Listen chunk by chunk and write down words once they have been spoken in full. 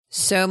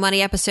So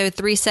Money episode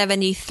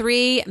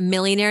 373,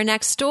 Millionaire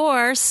Next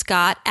Door,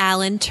 Scott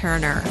Alan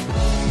Turner.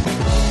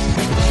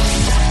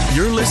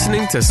 You're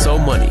listening to So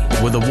Money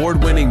with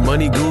award-winning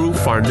money guru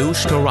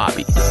Farnoosh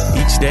Torabi.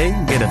 Each day,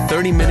 get a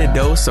 30-minute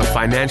dose of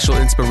financial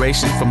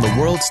inspiration from the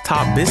world's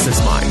top business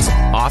minds,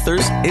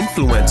 authors,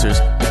 influencers,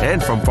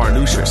 and from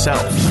Farnoosh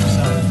herself.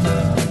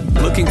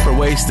 Looking for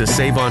ways to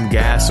save on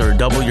gas or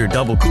double your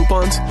double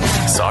coupons?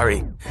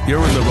 Sorry,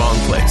 you're in the wrong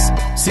place.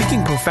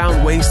 Seeking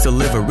profound ways to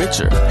live a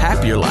richer,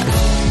 happier life.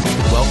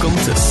 Welcome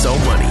to So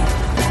Money.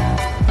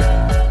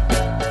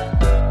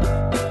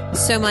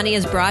 So Money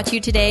is brought to you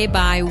today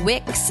by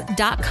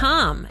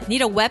Wix.com.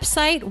 Need a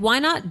website? Why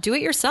not do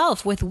it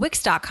yourself with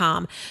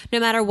Wix.com? No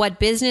matter what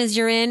business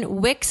you're in,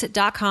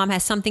 Wix.com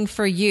has something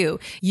for you.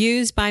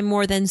 Used by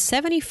more than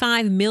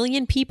 75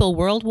 million people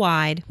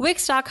worldwide,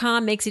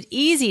 Wix.com makes it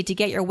easy to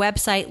get your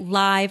website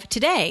live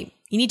today.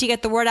 You need to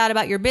get the word out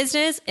about your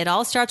business. It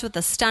all starts with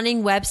a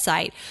stunning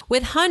website.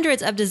 With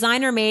hundreds of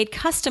designer-made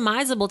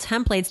customizable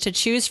templates to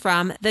choose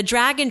from, the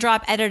drag and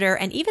drop editor,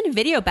 and even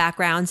video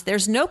backgrounds,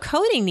 there's no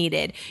coding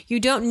needed.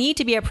 You don't need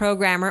to be a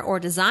programmer or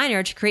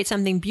designer to create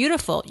something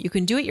beautiful. You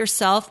can do it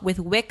yourself with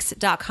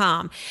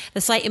Wix.com.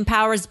 The site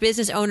empowers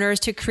business owners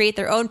to create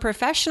their own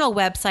professional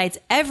websites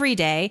every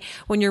day.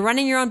 When you're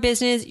running your own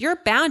business, you're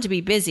bound to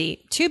be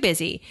busy. Too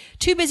busy.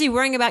 Too busy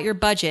worrying about your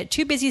budget.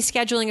 Too busy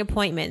scheduling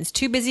appointments.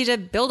 Too busy to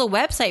build a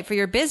website for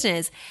your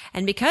business.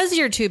 And because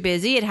you're too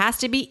busy, it has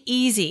to be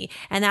easy.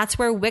 And that's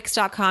where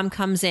Wix.com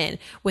comes in.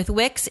 With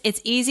Wix, it's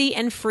easy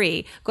and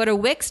free. Go to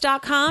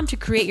Wix.com to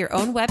create your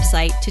own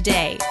website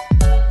today.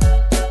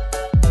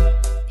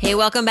 Hey,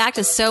 welcome back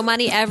to So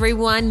Money,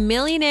 everyone.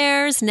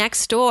 Millionaires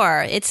Next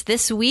Door. It's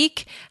this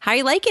week. How are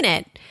you liking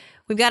it?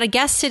 We've got a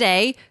guest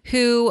today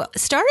who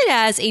started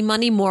as a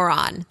money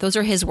moron. Those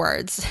are his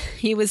words.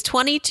 He was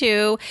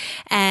 22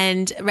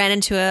 and ran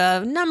into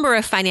a number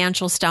of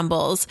financial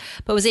stumbles,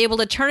 but was able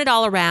to turn it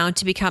all around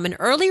to become an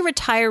early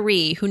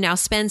retiree who now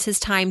spends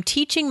his time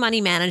teaching money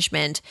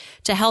management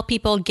to help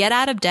people get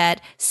out of debt,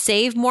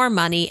 save more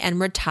money, and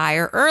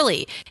retire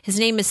early. His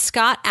name is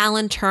Scott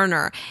Alan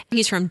Turner.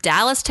 He's from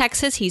Dallas,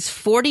 Texas. He's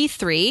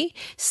 43,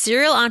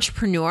 serial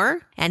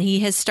entrepreneur, and he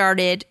has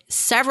started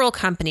several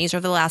companies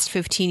over the last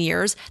 15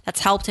 years that's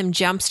helped him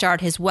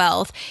jumpstart his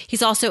wealth.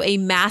 He's also a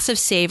massive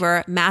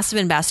saver, massive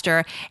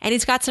investor, and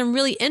he's got some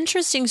really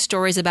interesting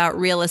stories about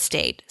real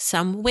estate,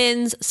 some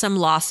wins, some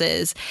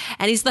losses.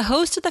 And he's the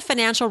host of the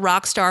Financial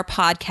Rockstar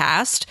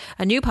podcast,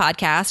 a new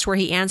podcast where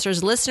he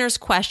answers listeners'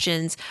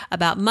 questions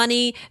about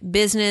money,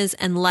 business,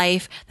 and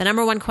life. The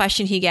number one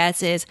question he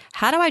gets is,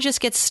 how do I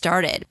just get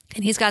started?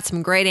 And he's got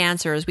some great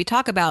answers. We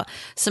talk about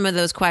some of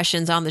those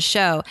questions on the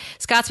show.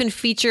 Scott's been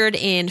featured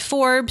in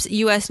Forbes,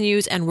 U.S.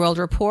 News, and World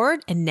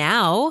Report, and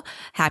now,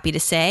 happy to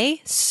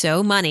say,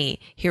 So Money.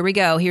 Here we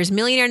go. Here's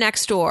Millionaire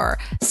Next Door,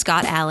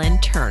 Scott Alan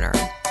Turner.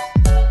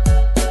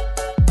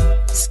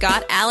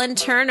 Scott Alan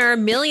Turner,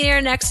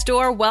 Millionaire Next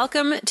Door.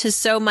 Welcome to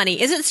So Money.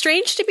 Is it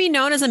strange to be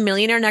known as a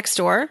millionaire next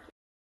door?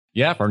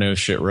 Yeah,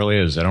 Farnoosh, it really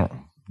is. I don't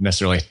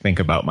necessarily think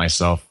about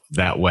myself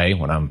that way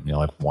when I'm,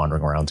 like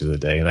wandering around through the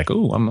day, like,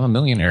 oh, I'm a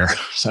millionaire.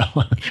 So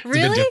it's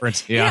really? A bit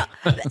different. Yeah.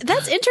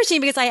 That's interesting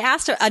because I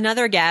asked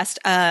another guest,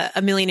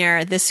 a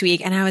millionaire this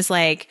week, and I was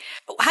like,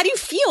 how do you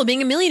feel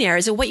being a millionaire?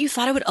 Is it what you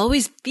thought it would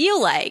always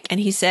feel like? And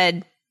he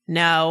said,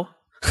 no.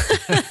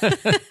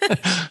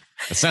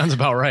 That sounds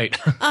about right.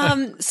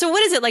 So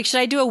what is it like? Should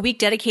I do a week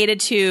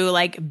dedicated to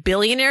like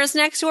billionaires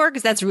next door?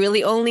 Because that's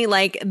really only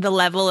like the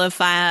level of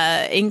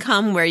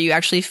income where you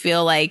actually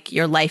feel like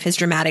your life has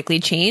dramatically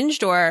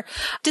changed. Or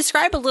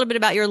describe a little bit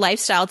about your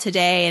lifestyle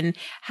today and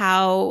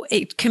how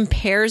it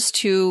compares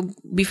to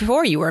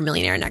before you were a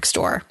millionaire next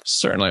door.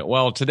 Certainly.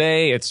 Well,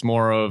 today it's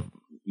more of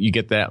you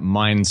get that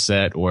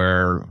mindset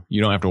where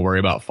you don't have to worry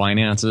about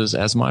finances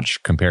as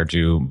much compared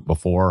to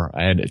before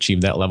I had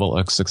achieved that level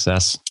of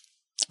success.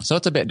 So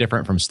it's a bit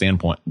different from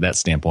that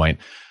standpoint.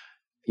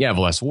 You have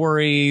less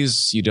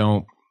worries. You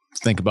don't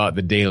think about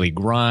the daily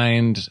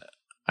grind.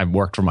 I've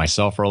worked for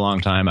myself for a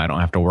long time. I don't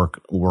have to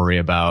worry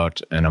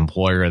about an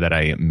employer that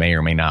I may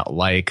or may not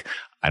like.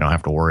 I don't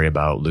have to worry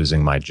about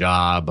losing my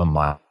job,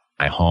 my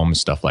home,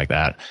 stuff like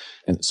that.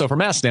 And so from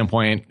that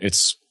standpoint,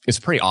 it's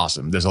pretty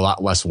awesome. There's a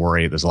lot less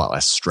worry. There's a lot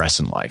less stress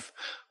in life.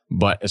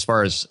 But as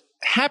far as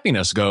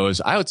happiness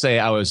goes, I would say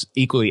I was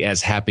equally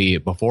as happy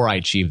before I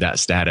achieved that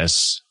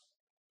status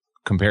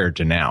compared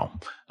to now.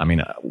 I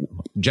mean,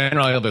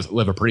 generally I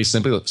live a pretty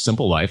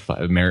simple life.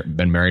 I've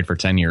been married for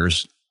 10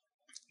 years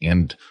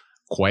and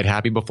quite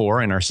happy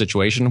before in our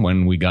situation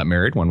when we got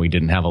married, when we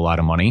didn't have a lot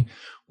of money,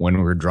 when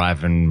we were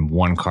driving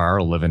one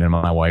car, living in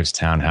my wife's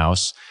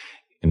townhouse.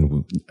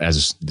 And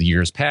as the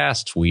years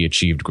passed, we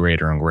achieved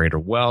greater and greater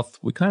wealth.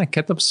 We kind of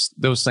kept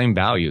those same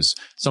values.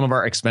 Some of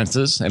our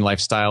expenses and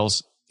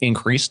lifestyles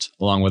increased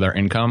along with our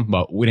income,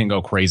 but we didn't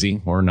go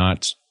crazy. We're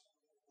not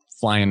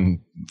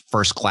flying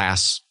first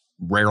class.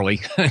 Rarely.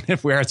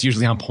 If we are, it's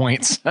usually on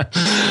points.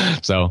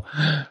 So,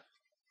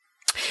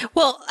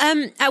 well,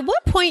 at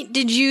what point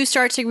did you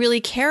start to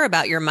really care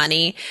about your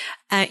money?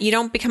 You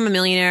don't become a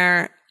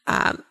millionaire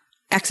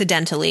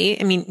accidentally.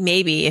 I mean,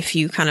 maybe if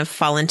you kind of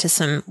fall into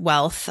some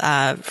wealth,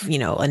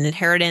 an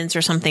inheritance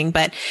or something,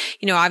 but,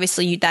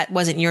 obviously that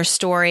wasn't your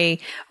story.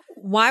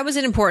 Why was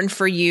it important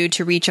for you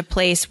to reach a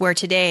place where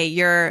today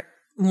you're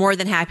more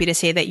than happy to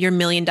say that your $1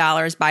 million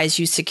buys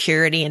you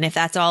security? And if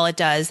that's all it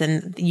does,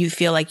 then you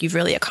feel like you've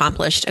really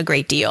accomplished a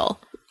great deal.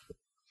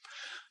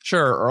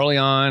 Sure. Early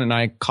on, and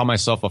I call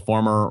myself a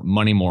former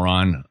money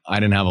moron, I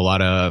didn't have a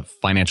lot of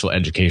financial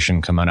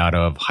education coming out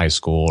of high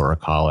school or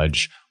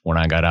college. When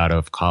I got out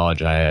of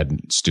college, I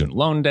had student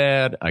loan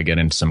debt. I get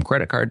into some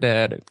credit card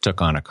debt,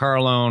 took on a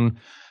car loan,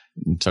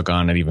 took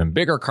on an even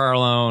bigger car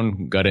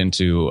loan, got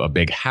into a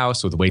big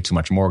house with way too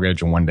much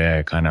mortgage. And one day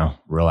I kind of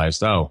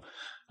realized,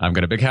 I've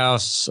got a big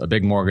house, a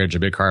big mortgage, a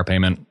big car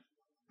payment,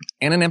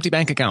 and an empty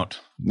bank account.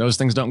 Those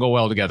things don't go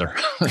well together.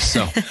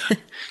 So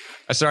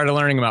I started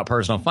learning about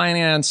personal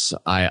finance.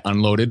 I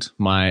unloaded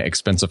my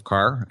expensive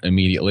car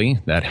immediately.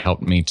 That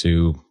helped me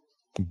to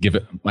give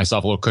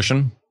myself a little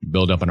cushion,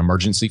 build up an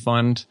emergency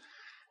fund,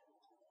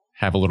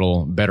 have a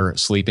little better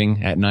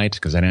sleeping at night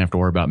because I didn't have to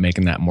worry about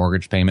making that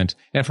mortgage payment.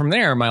 And from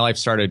there, my life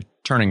started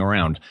turning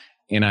around.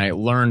 And I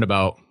learned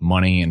about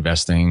money,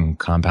 investing,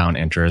 compound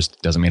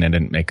interest. Doesn't mean I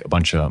didn't make a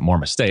bunch of more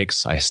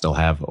mistakes. I still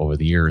have over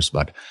the years,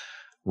 but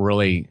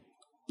really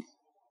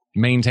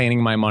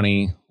maintaining my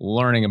money,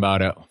 learning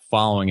about it,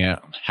 following it,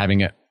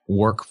 having it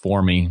work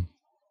for me.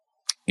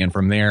 And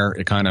from there,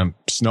 it kind of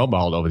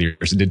snowballed over the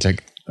years. It did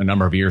take a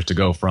number of years to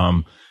go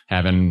from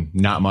having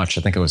not much.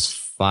 I think it was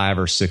 5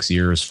 or 6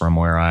 years from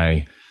where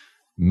I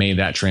made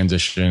that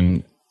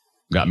transition,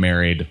 got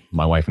married.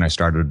 My wife and I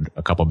started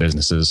a couple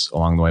businesses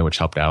along the way, which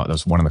helped out. That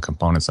was one of the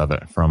components of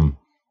it, from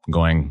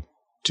going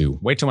to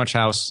way too much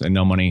house and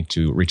no money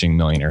to reaching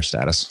millionaire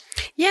status.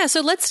 Yeah.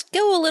 So let's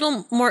get a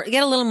little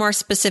more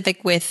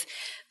specific with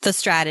the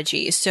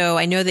strategy. So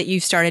I know that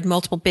you've started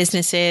multiple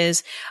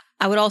businesses.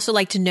 I would also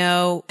like to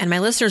know, and my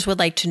listeners would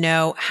like to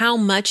know, how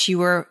much you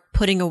were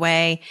putting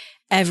away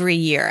every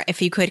year.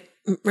 If you could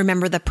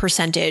remember the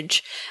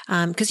percentage.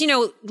 Because,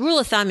 rule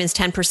of thumb is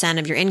 10%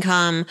 of your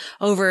income.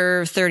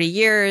 Over 30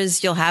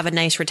 years, you'll have a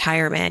nice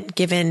retirement,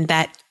 given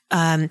that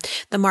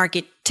the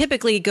market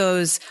typically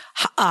goes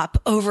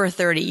up over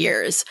 30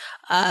 years.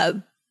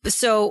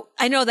 So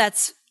I know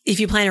that's if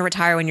you plan to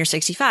retire when you're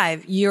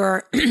 65,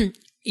 you're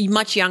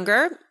much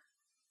younger.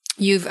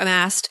 You've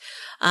amassed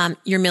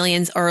your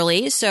millions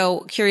early.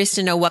 So curious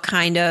to know what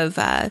kind of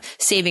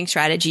saving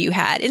strategy you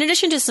had, in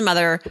addition to some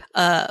other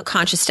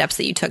conscious steps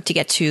that you took to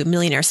get to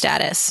millionaire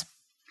status.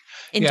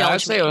 Yeah,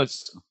 I'd say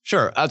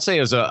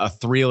it was a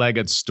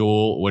three-legged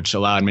stool, which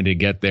allowed me to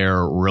get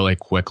there really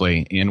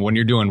quickly. And when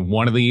you're doing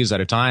one of these at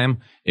a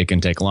time, it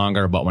can take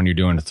longer. But when you're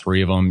doing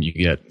 3 of them, you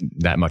get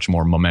that much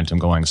more momentum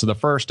going. So the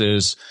first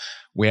is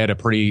we had a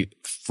pretty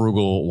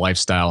frugal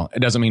lifestyle. It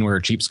doesn't mean we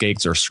were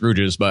cheapskates or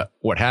Scrooges, but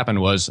what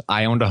happened was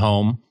I owned a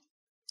home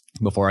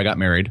before I got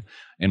married,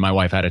 and my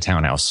wife had a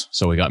townhouse.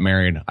 So we got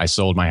married. I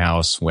sold my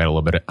house. I had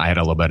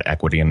a little bit of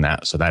equity in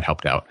that. So that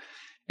helped out.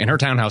 And her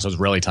townhouse was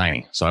really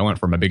tiny. So I went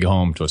from a big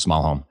home to a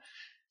small home.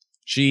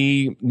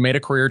 She made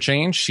a career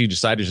change. She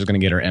decided she was going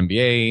to get her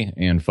MBA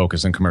and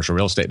focus in commercial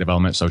real estate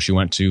development. So she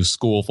went to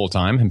school full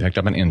time and picked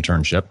up an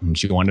internship. And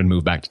she wanted to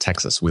move back to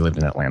Texas. We lived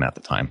in Atlanta at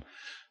the time.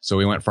 So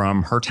we went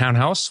from her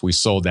townhouse. We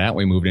sold that.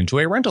 We moved into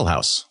a rental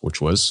house,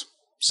 which was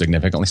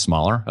significantly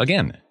smaller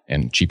again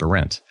and cheaper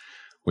rent.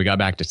 We got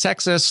back to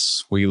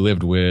Texas. We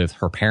lived with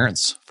her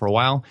parents for a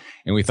while.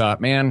 And we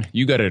thought, man,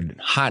 you got a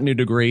hot new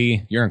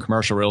degree. You're in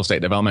commercial real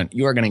estate development.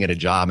 You are going to get a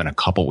job in a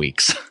couple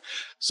weeks.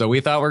 So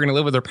we thought we were going to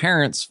live with her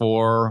parents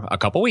for a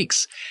couple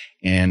weeks.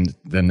 And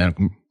then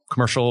the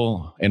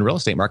commercial and real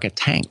estate market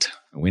tanked.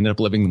 We ended up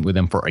living with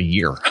them for a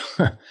year.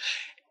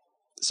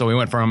 So we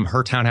went from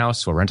her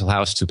townhouse to a rental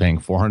house to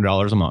paying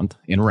 $400 a month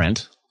in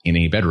rent in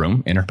a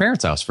bedroom in her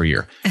parents' house for a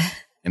year.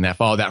 And that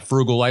followed that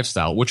frugal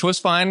lifestyle, which was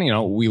fine.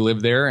 We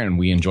lived there and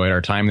we enjoyed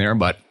our time there,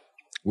 but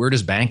we're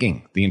just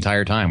banking the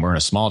entire time. We're in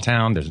a small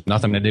town. There's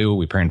nothing to do.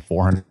 We're paying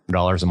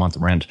 $400 a month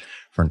rent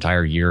for an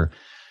entire year.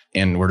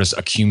 And we're just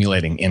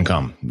accumulating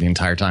income the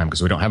entire time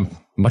because we don't have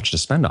much to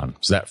spend on.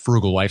 So that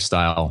frugal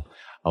lifestyle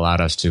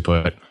allowed us to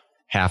put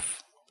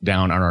half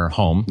down on our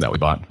home that we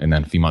bought. And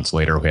then a few months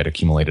later, we had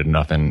accumulated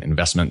enough in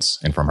investments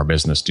and from our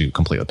business to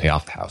completely pay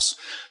off the house.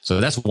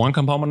 So that's one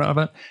component of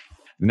it.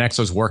 The next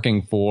was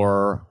working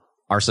for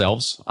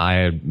ourselves.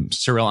 I'm a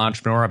serial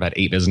entrepreneur. I've had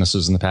 8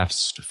 businesses in the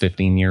past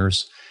 15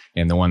 years.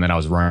 And the one that I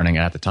was running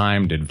at the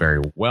time did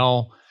very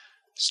well.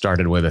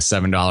 Started with a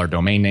 $7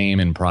 domain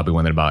name, and probably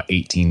within about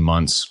 18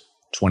 months,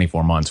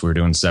 24 months, we were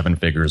doing 7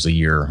 figures a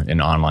year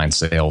in online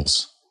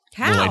sales.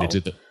 How? Related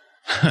to the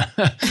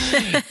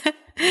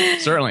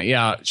Certainly.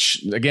 Yeah.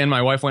 Again,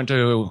 my wife went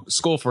to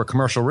school for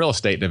commercial real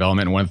estate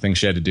development. And one of the things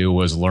she had to do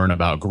was learn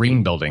about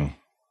green building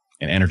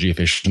and energy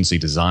efficiency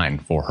design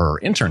for her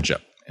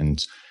internship.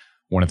 And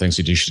one of the things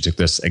she did, she took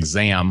this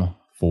exam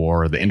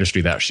for the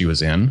industry that she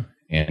was in.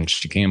 And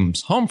she came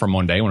home from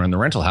one day when we were in the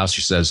rental house.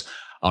 She says,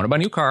 I want to buy a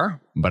new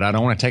car, but I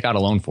don't want to take out a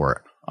loan for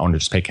it. I want to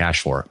just pay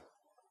cash for it.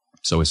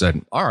 So we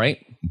said, all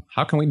right,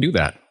 how can we do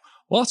that?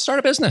 well, let's start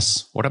a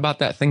business. What about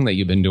that thing that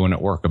you've been doing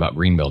at work about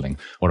green building?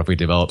 What if we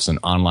develop some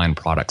online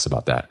products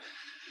about that?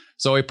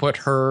 So we put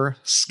her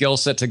skill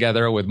set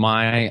together with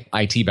my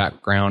IT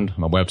background.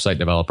 I'm a website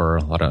developer,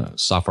 a lot of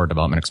software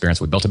development experience.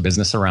 We built a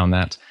business around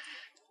that,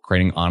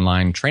 creating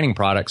online training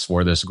products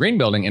for this green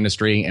building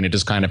industry, and it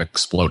just kind of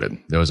exploded.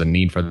 There was a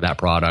need for that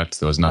product.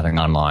 There was nothing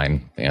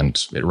online, and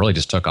it really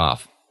just took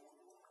off.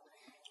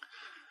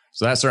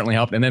 So that certainly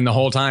helped. And then the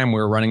whole time we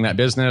were running that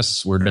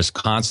business, we're just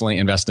constantly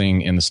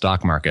investing in the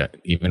stock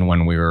market, even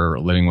when we were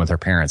living with our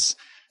parents.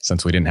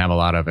 Since we didn't have a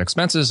lot of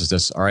expenses, it's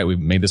just, all right, we've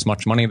made this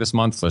much money this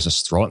month. Let's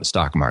just throw it in the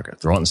stock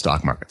market, throw it in the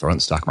stock market, throw it in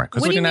the stock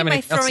market. What do you mean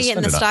by throwing it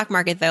in the stock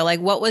market, though? Like,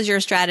 what was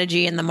your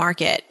strategy in the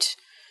market?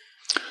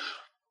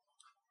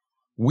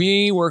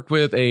 We worked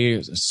with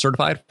a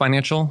certified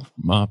financial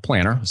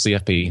planner,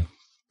 CFP,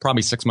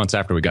 probably 6 months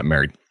after we got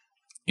married.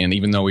 And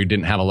even though we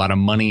didn't have a lot of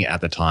money at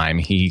the time,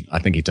 I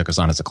think he took us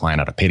on as a client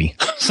out of pity.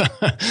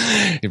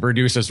 He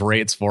reduced his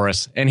rates for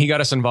us. And he got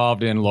us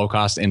involved in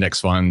low-cost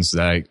index funds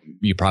that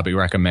you probably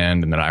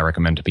recommend and that I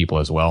recommend to people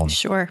as well.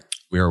 Sure.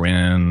 We were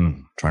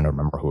trying to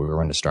remember who we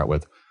were in to start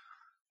with.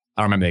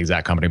 I don't remember the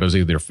exact company, but it was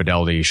either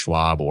Fidelity,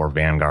 Schwab, or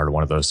Vanguard, or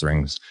one of those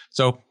things.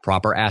 So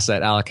proper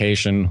asset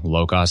allocation,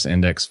 low-cost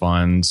index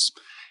funds,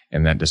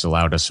 and that just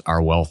allowed us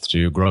our wealth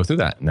to grow through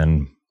that. And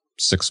then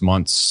 6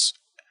 months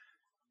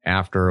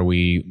after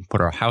we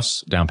put our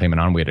house down payment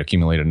on, we had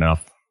accumulated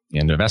enough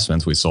in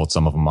investments. We sold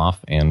some of them off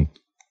and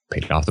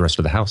paid off the rest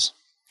of the house.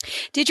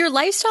 Did your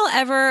lifestyle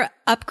ever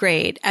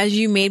upgrade as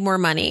you made more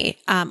money?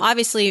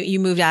 Obviously, you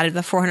moved out of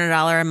the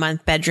 $400 a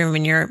month bedroom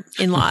in your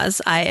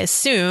in-laws, I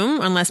assume,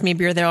 unless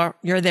maybe you're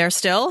there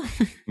still.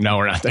 No,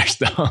 we're not there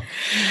still.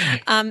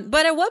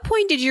 But at what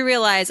point did you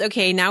realize,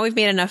 okay, now we've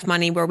made enough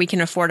money where we can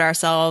afford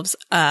ourselves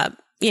a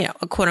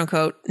quote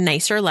unquote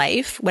nicer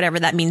life, whatever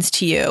that means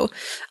to you.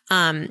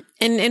 And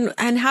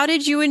how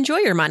did you enjoy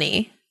your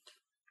money?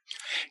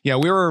 Yeah,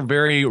 we were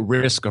very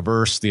risk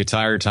averse the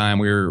entire time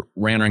we were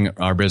running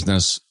our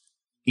business.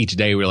 Each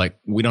day we were like,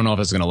 we don't know if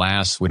it's going to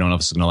last. We don't know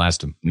if it's going to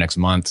last next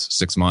month,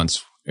 6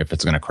 months, if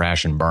it's going to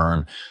crash and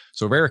burn.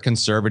 So we're very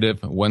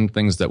conservative. One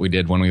things that we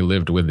did when we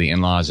lived with the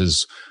in-laws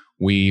is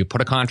we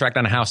put a contract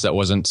on a house that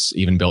wasn't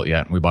even built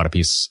yet. We bought a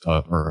piece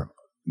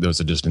there was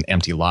just an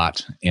empty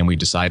lot. And we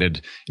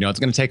decided, it's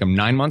going to take them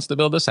 9 months to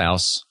build this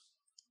house.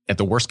 At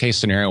the worst case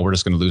scenario, we're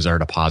just going to lose our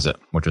deposit,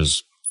 which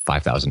is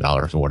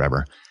 $5,000 or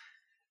whatever,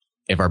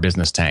 if our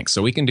business tanks.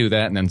 So we can do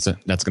that. And then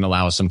that's going to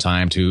allow us some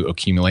time to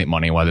accumulate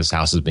money while this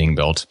house is being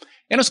built.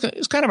 And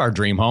it's kind of our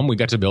dream home. We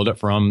got to build it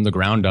from the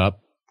ground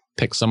up,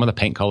 pick some of the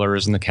paint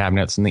colors and the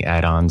cabinets and the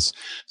add-ons.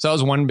 So that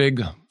was one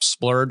big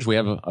splurge. We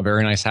have a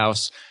very nice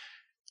house.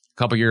 A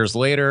couple years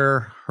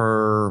later,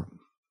 her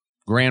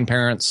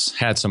grandparents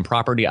had some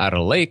property out of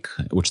the lake,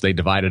 which they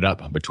divided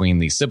up between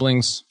the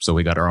siblings. So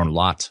we got our own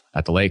lot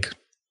at the lake.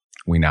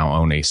 We now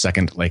own a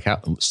second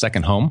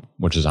home,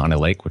 which is on a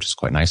lake, which is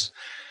quite nice.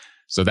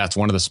 So that's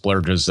one of the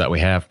splurges that we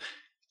have.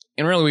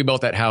 And really, we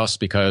built that house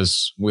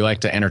because we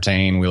like to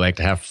entertain. We like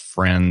to have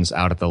friends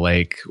out at the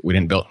lake. We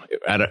didn't build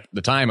at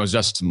the time. It was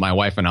just my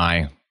wife and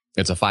I.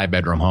 It's a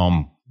 5-bedroom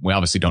home. We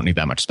obviously don't need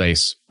that much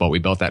space, but we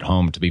built that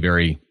home to be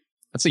very,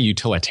 let's say,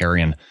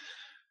 utilitarian.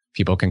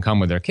 People can come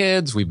with their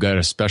kids. We've got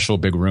a special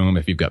big room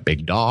if you've got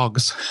big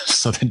dogs,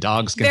 so the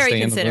dogs can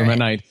stay in the room at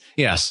night.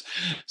 Yes.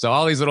 So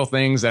all these little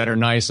things that are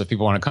nice if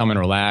people want to come and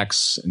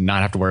relax,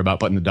 not have to worry about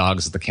putting the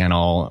dogs at the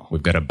kennel.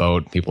 We've got a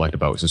boat. People like to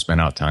boat, so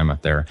spend out time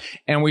up there.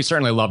 And we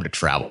certainly love to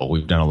travel.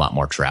 We've done a lot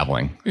more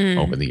traveling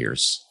over the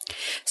years.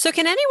 So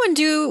can anyone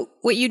do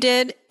what you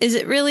did? Is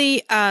it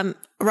really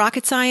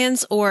rocket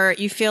science, or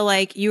you feel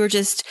like you were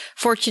just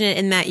fortunate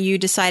in that you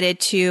decided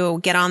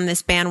to get on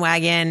this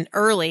bandwagon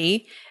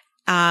early?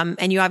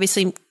 And you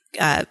obviously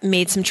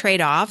made some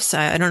trade-offs.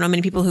 I don't know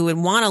many people who would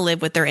want to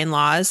live with their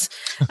in-laws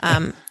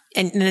and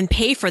then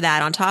pay for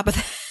that on top of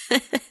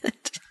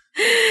that.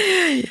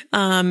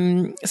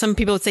 Some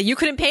people would say, you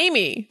couldn't pay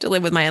me to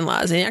live with my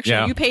in-laws. And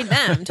actually, you paid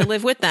them to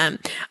live with them.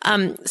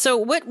 So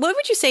what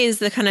would you say is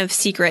the kind of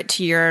secret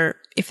to your,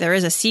 if there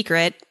is a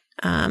secret,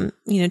 to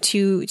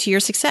your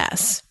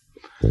success?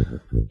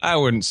 I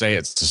wouldn't say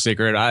it's a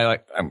secret.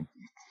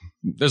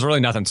 There's really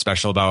nothing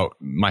special about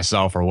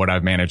myself or what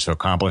I've managed to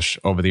accomplish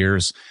over the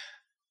years.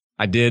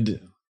 I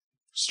did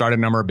start a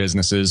number of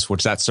businesses,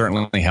 which that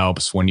certainly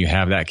helps when you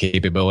have that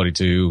capability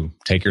to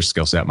take your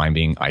skill set, mine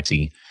being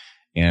IT,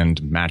 and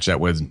match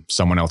that with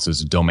someone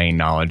else's domain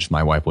knowledge.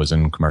 My wife was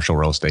in commercial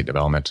real estate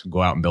development.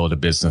 Go out and build a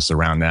business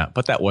around that.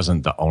 But that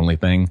wasn't the only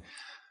thing.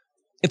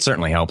 It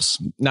certainly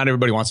helps. Not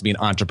everybody wants to be an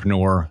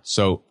entrepreneur.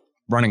 So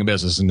running a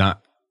business is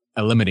not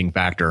a limiting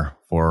factor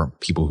for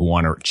people who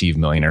want to achieve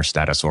millionaire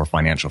status or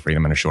financial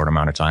freedom in a short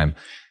amount of time.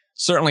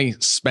 Certainly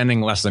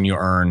spending less than you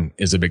earn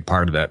is a big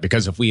part of that,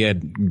 because if we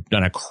had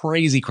done a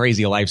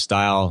crazy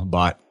lifestyle,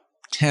 bought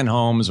 10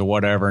 homes or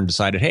whatever and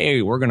decided,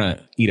 hey, we're going to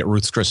eat at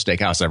Ruth's Chris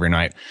Steakhouse every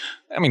night.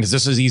 I mean, it's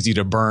just as easy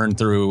to burn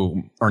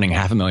through earning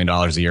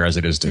 $500,000 a year as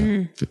it is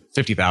to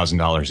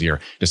 $50,000 a year.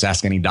 Just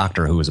ask any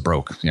doctor who is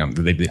broke.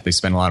 They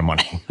spend a lot of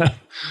money.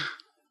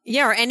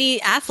 Yeah, or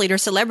any athlete or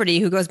celebrity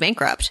who goes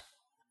bankrupt.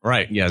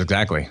 Right. Yeah,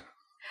 exactly.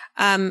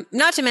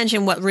 Not to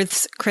mention what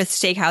Ruth's Chris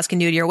Steakhouse can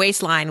do to your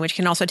waistline, which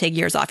can also take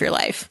years off your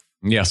life.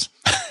 Yes.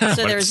 So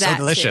there's that. So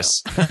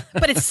delicious.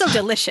 But it's so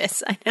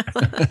delicious. I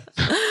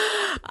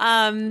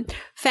know.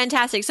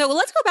 Fantastic. So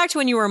let's go back to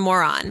when you were a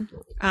moron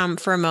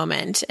for a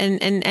moment.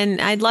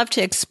 And I'd love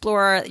to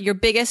explore your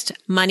biggest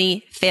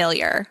money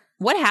failure.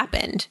 What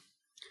happened?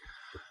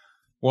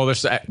 Well,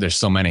 there's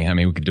so many. I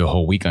mean, we could do a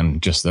whole week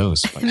on just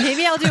those. But.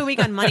 Maybe I'll do a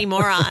week on money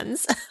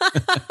morons.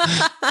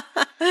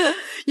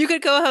 You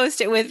could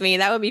co-host it with me.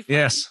 That would be fun.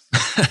 Yes.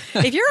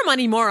 If you're a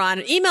money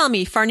moron, email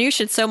me,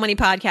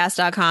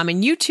 farnoosh@somoneypodcast.com,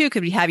 and you too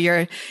could have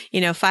your,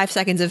 5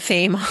 seconds of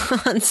fame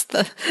on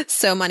the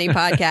So Money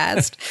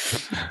podcast.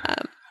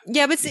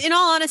 Yeah, but in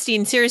all honesty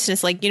and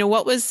seriousness,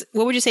 what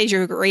would you say is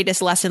your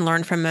greatest lesson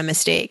learned from a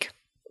mistake?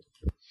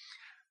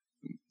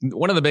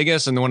 One of the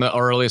biggest and one of the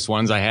earliest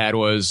ones I had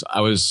was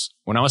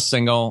when I was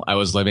single, I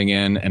was living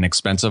in an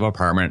expensive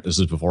apartment. This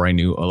was before I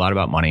knew a lot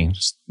about money,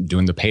 just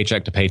doing the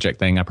paycheck to paycheck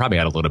thing. I probably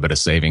had a little bit of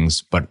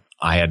savings, but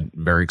I had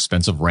very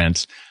expensive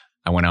rent.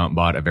 I went out and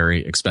bought a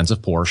very expensive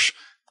Porsche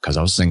because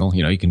I was single.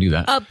 You can do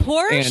that. A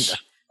Porsche? And,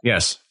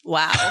 yes.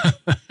 Wow.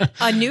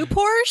 A new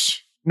Porsche?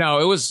 No,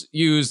 it was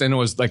used, and it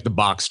was like the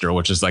Boxster,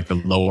 which is like the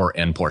lower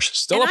end Porsche.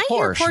 Still and a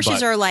Porsche. I hear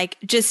Porsches are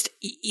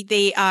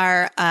they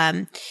are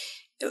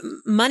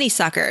money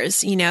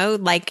suckers,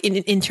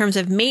 in terms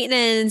of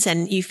maintenance.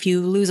 And if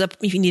you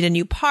if you need a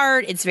new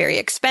part, it's very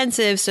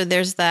expensive. So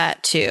there's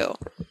that too.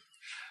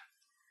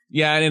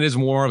 Yeah, and it is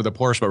more of the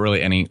Porsche, but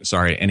really any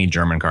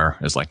German car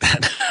is like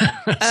that.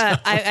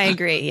 I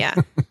agree. Yeah.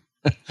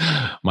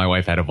 My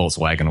wife had a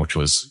Volkswagen, which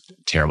was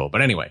terrible.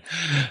 But anyway,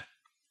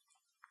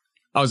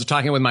 I was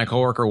talking with my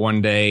coworker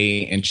one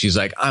day, and she's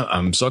like,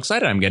 I'm so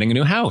excited. I'm getting a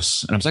new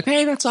house. And I was like,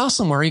 hey, that's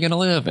awesome. Where are you going to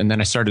live? And then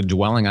I started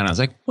dwelling on it. I was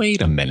like,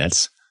 wait a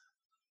minute.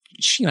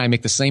 She and I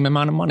make the same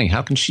amount of money.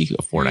 How can she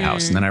afford a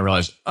house? And then I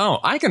realized,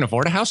 I can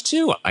afford a house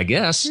too, I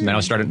guess. And then I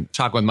started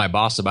talking with my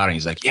boss about it. And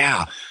he's like,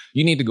 yeah,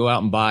 you need to go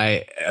out and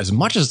buy as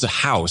much as the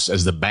house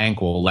as the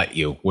bank will let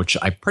you, which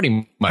I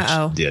pretty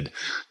much did.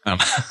 Oh,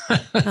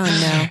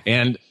 no.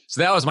 And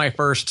so that was my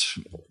first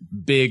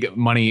big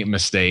money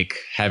mistake,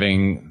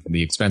 having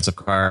the expensive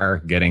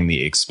car, getting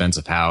the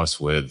expensive house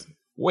with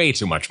way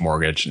too much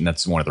mortgage. And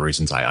that's one of the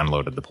reasons I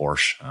unloaded the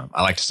Porsche.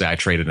 I like to say I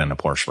traded in a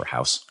Porsche for a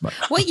house. But.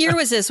 What year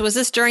was this? Was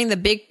this during the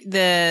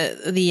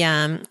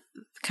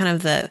kind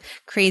of the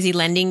crazy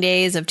lending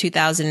days of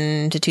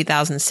 2000 to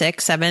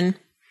 2006, 7?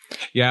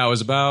 Yeah, it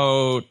was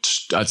about,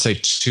 I'd say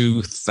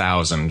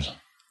 2000,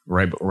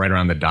 right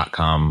around the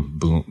dot-com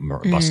boom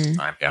or bust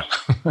time. Yeah.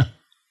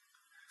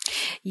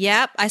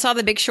 Yep. I saw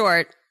The Big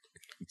Short.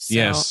 So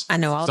yes. I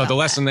know all about So the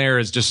lesson there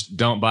is just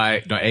don't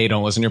listen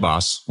to your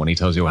boss when he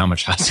tells you how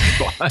much house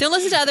you buy. Don't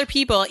listen to other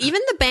people.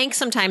 Even the banks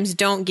sometimes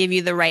don't give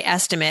you the right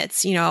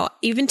estimates.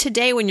 Even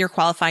today when you're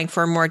qualifying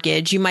for a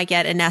mortgage, you might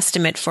get an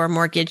estimate for a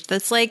mortgage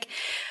that's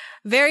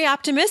very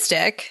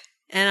optimistic.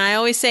 And I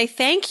always say,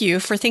 thank you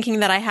for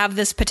thinking that I have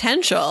this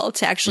potential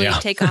to actually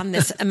take on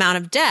this amount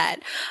of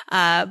debt.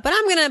 But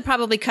I'm going to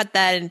probably cut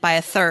that in by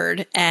a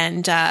third,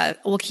 and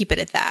we'll keep it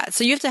at that.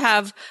 So you have to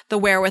have the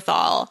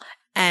wherewithal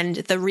and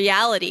the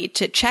reality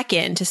to check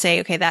in to say,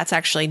 okay, that's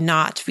actually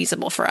not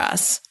feasible for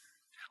us.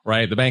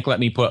 Right. The bank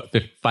let me put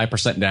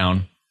 5%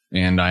 down,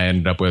 and I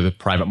ended up with a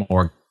private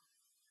mortgage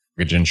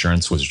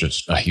insurance, was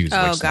just a huge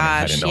waste. Oh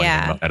gosh, I didn't know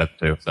anything about that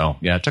too. So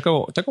yeah, it took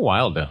a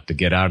while to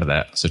get out of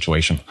that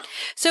situation.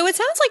 So it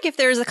sounds like if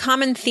there's a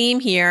common theme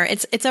here,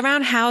 it's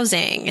around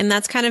housing, and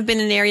that's kind of been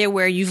an area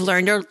where you've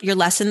learned your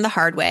lesson the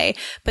hard way,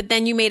 but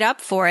then you made up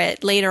for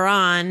it later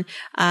on.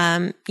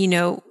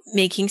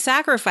 Making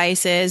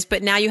sacrifices,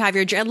 but now you have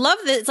your dream. I love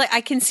this.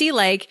 I can see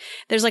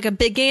there's a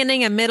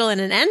beginning, a middle,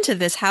 and an end to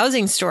this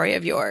housing story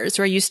of yours,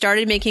 where you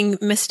started making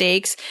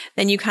mistakes,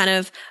 then you kind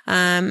of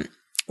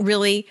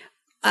really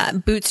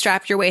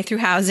bootstrapped your way through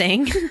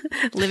housing,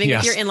 living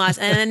with your in-laws,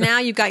 and then now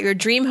you've got your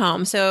dream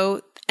home.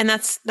 So, and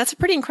that's a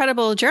pretty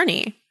incredible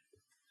journey.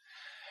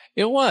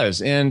 It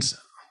was, and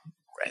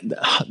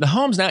the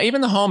homes now, even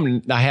the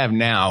home I have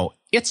now,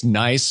 it's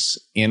nice,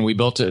 and we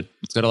built it.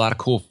 It's got a lot of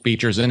cool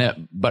features in it,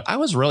 but I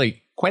was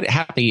really quite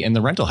happy in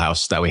the rental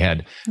house that we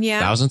had. Yeah.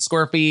 1,000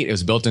 square feet. It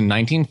was built in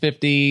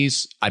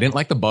 1950s. I didn't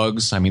like the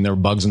bugs. I mean, there were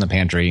bugs in the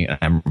pantry.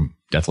 I'm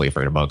deathly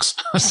afraid of bugs.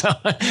 So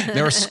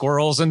there were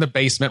squirrels in the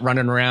basement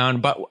running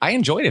around, but I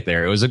enjoyed it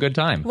there. It was a good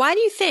time. Why do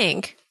you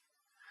think?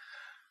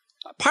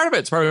 Part of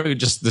it's probably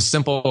just the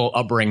simple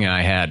upbringing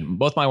I had.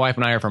 Both my wife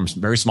and I are from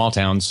very small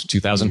towns,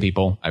 2,000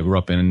 people. I grew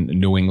up in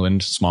New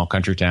England, small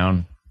country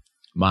town.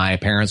 My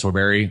parents were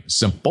very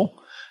simple.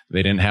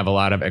 They didn't have a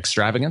lot of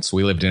extravagance.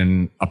 We lived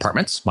in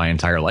apartments my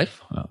entire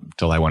life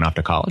until I went off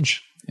to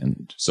college.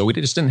 And so we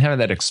just didn't have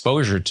that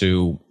exposure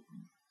to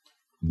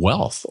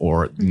wealth,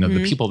 or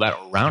the people that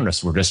were around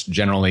us were just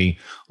generally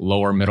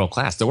lower middle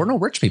class. There were no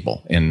rich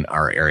people in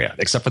our area,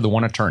 except for the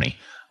one attorney.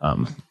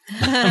 But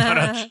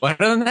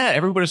other than that,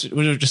 everybody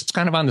was just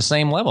kind of on the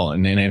same level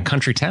in a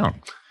country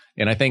town.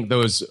 And I think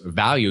those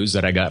values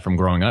that I got from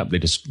growing up, they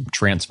just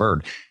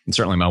transferred. And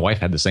certainly my wife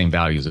had the same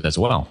values as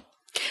well.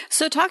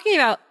 So talking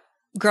about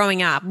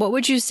growing up, what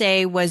would you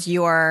say was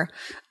your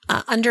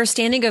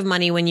understanding of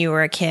money when you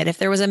were a kid? If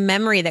there was a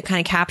memory that kind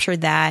of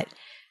captured that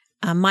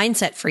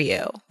mindset for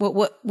you,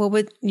 what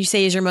would you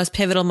say is your most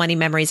pivotal money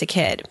memory as a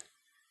kid?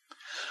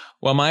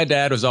 Well, my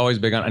dad was always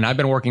big on, and I've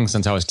been working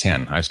since I was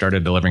 10. I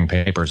started delivering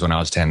papers when I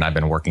was 10. I've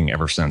been working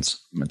ever since.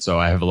 And so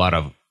I have a lot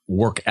of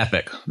work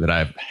ethic that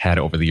I've had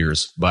over the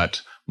years.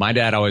 But my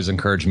dad always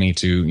encouraged me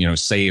to,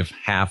 save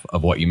half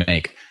of what you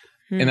make.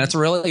 And that's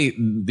really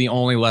the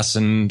only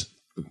lesson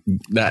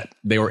that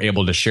they were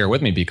able to share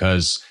with me,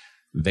 because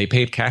they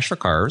paid cash for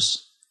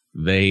cars.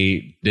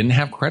 They didn't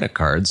have credit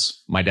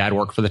cards. My dad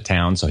worked for the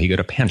town, so he got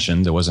a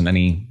pension. There wasn't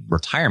any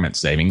retirement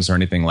savings or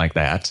anything like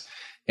that.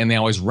 And they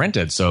always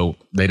rented, so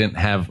they didn't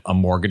have a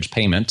mortgage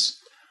payment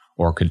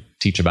or could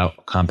teach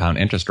about compound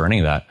interest or any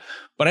of that.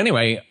 But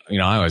anyway,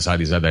 I always had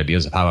these other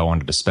ideas of how I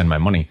wanted to spend my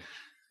money.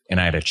 And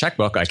I had a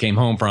checkbook. I came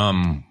home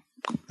from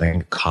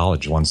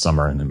college one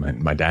summer, and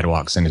then my dad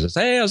walks in and says,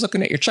 "Hey, I was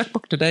looking at your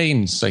checkbook today."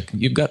 And it's like,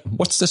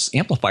 what's this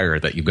amplifier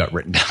that you've got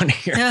written down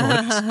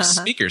here?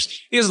 Speakers.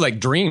 He has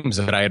like dreams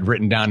that I had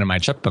written down in my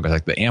checkbook. I was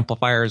like, the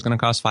amplifier is going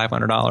to cost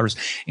 $500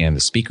 and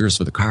the speakers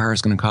for the car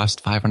is going to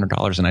cost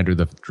 $500. And I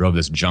drove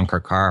this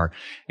junker car.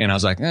 And I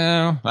was like,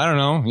 I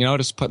don't know,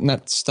 just putting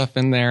that stuff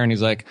in there. And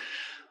he's like,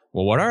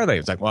 "Well, what are they?"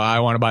 It's like, "Well, I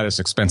want to buy this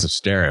expensive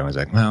stereo." I was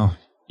like, "Well,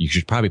 you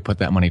should probably put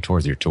that money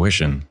towards your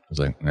tuition." I was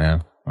like,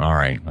 all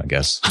right, I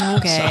guess.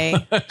 Okay.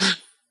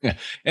 Yeah.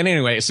 And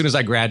anyway, as soon as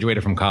I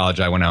graduated from college,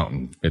 I went out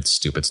and did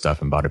stupid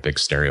stuff and bought a big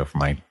stereo for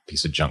my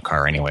piece of junk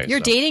car anyway. You're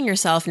dating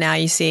yourself now,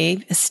 you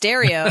see. A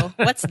stereo.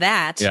 What's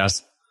that?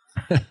 Yes.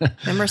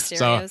 Remember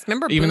stereos?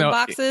 Remember boom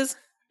boxes?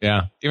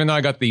 Yeah. Even though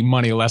I got the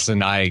money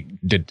lesson, I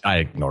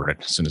ignored it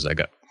as soon as I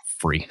got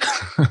free.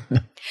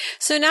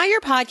 So now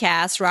your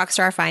podcast,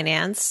 Rockstar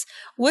Finance,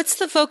 what's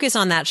the focus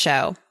on that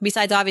show?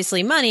 Besides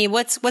obviously money,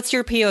 what's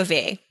your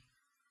POV?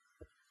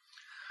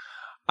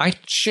 I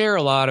share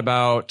a lot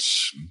about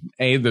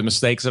the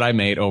mistakes that I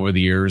made over the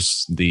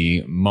years,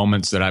 the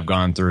moments that I've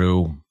gone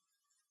through.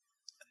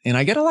 And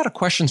I get a lot of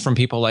questions from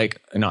people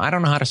like, I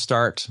don't know how to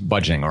start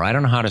budgeting, or I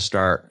don't know how to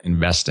start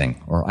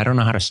investing, or I don't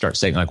know how to start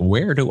saving. Like,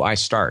 where do I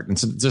start?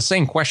 And it's the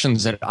same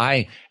questions that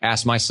I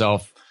asked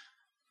myself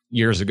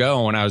years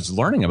ago when I was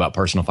learning about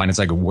personal finance.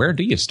 Like, where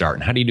do you start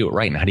and how do you do it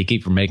right? And how do you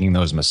keep from making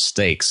those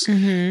mistakes?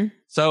 Mm-hmm.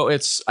 So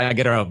I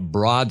get a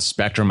broad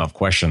spectrum of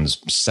questions,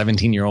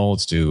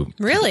 17-year-olds to...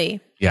 Really?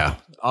 Yeah.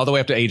 All the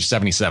way up to age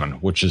 77,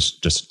 which is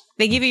just...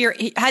 They give you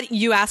how do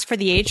you ask for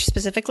the age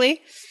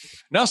specifically?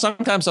 No,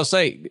 sometimes they'll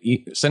say,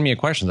 send me a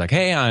question like,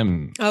 "Hey,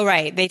 I'm..." Oh,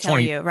 right. They tell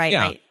you. Right,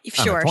 yeah, right.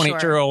 Sure, I'm a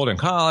 22-year-old in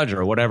college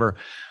or whatever.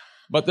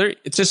 But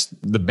it's just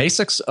the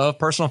basics of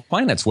personal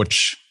finance,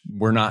 which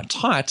we're not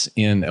taught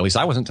at least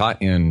I wasn't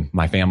taught in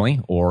my family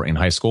or in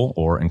high school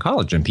or in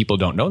college. And people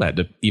don't know that,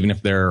 even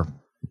if they're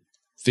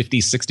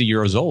 50, 60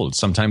 years old.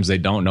 Sometimes they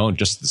don't know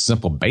just the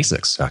simple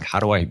basics. Like, how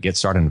do I get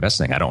started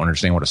investing? I don't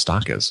understand what a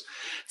stock is.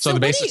 So the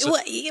basics.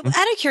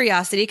 Out of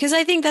curiosity, because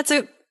I think that's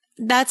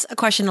a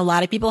question a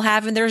lot of people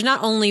have, and there's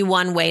not only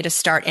one way to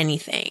start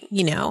anything,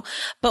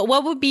 But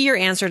what would be your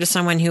answer to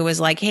someone who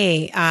was like,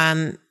 "Hey,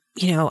 I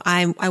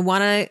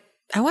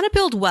want to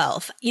build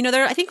wealth."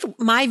 I think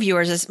my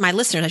viewers, my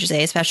listeners, I should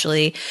say,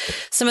 especially,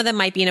 some of them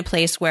might be in a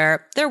place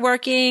where they're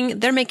working,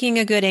 they're making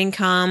a good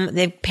income,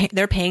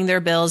 they're paying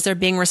their bills, they're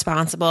being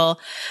responsible,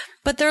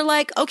 but they're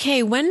like,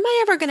 "Okay, when am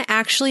I ever going to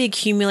actually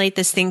accumulate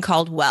this thing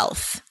called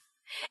wealth?"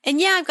 And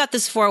yeah, I've got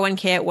this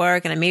 401k at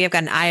work, and maybe I've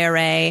got an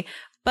IRA,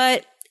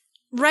 but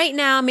right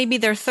now, maybe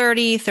they're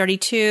 30,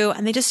 32,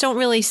 and they just don't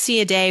really see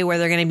a day where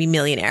they're going to be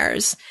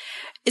millionaires.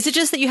 Is it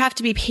just that you have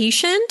to be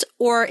patient,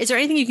 or is there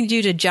anything you can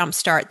do to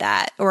jumpstart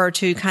that, or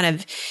to kind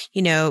of,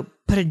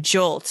 put a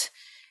jolt?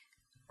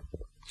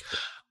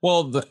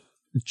 Well, the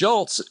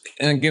jolts,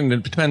 and again,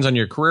 it depends on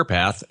your career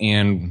path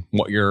and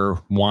what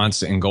your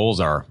wants and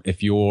goals are.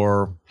 If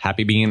you're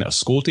happy being a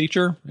school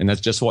teacher and that's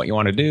just what you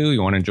want to do,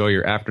 you want to enjoy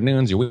your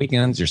afternoons, your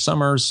weekends, your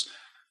summers,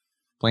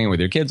 playing with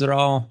your kids at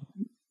all,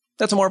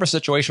 that's more of a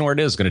situation where it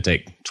is going to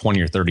take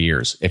 20 or 30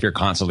 years if you're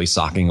constantly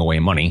socking away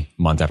money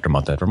month after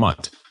month after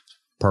month.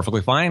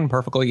 Perfectly fine,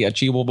 perfectly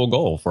achievable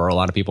goal for a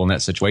lot of people in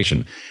that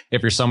situation.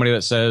 If you're somebody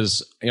that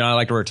says, I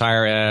like to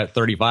retire at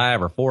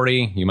 35 or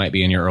 40, you might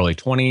be in your early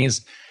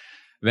 20s,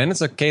 then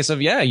it's a case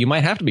of, you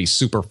might have to be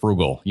super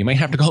frugal. You might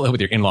have to go live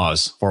with your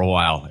in-laws for a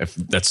while if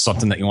that's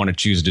something that you want to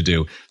choose to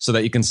do, so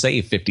that you can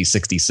save 50,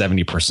 60,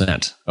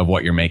 70% of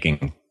what you're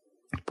making,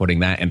 putting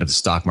that into the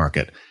stock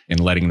market and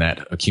letting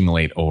that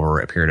accumulate over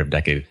a period of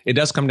decade. It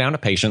does come down to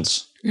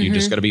patience. Mm-hmm. You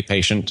just got to be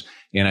patient.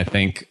 And I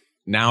think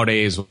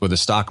nowadays with the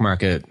stock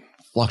market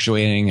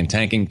fluctuating and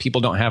tanking,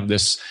 people don't have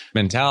this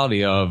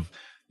mentality of,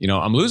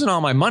 I'm losing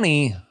all my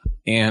money,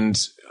 and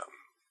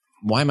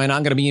why am I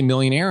not going to be a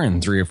millionaire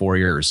in 3 or 4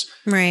 years?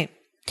 Right.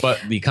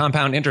 But the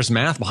compound interest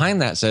math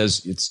behind that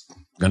says it's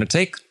going to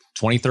take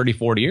 20, 30,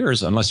 40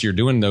 years unless you're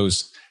doing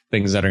those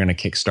things that are going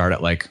to kickstart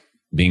it, like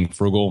being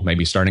frugal,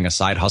 maybe starting a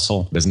side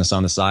hustle business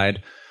on the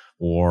side,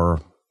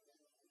 or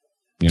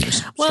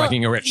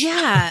striking a rich.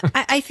 Yeah.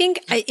 I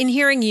think in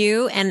hearing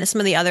you and some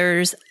of the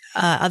others,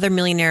 other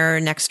millionaire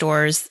next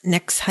doors,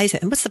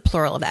 what's the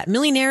plural of that?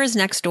 Millionaires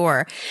next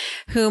door,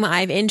 whom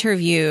I've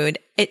interviewed.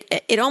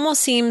 It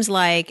almost seems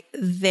like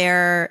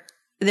there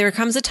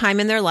comes a time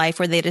in their life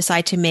where they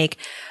decide to make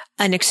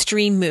an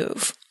extreme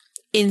move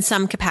in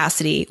some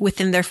capacity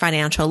within their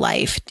financial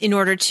life in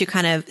order to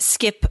kind of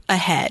skip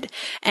ahead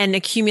and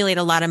accumulate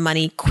a lot of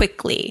money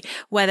quickly,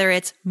 whether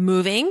it's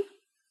moving,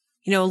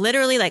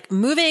 literally like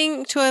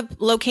moving to a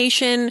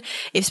location,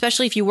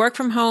 especially if you work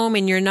from home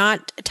and you're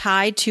not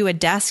tied to a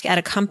desk at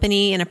a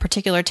company in a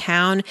particular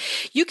town,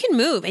 you can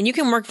move and you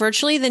can work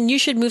virtually. Then you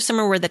should move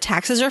somewhere where the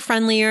taxes are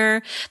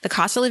friendlier, the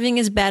cost of living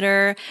is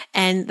better,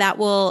 and that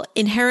will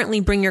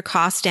inherently bring your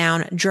costs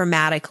down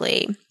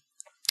dramatically.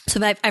 So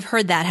I've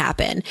heard that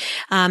happen.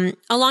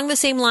 Along the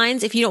same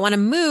lines, if you don't want to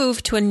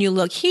move to a new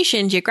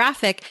location,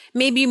 geographic,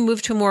 maybe you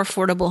move to a more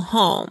affordable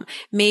home.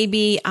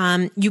 Maybe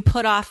you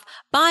put off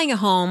buying a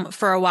home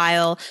for a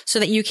while so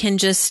that you can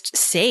just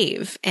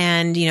save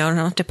and, don't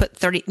have to put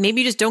 30,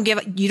 maybe you just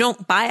you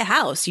don't buy a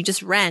house, you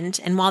just rent.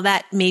 And while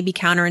that may be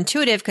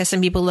counterintuitive because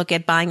some people look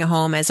at buying a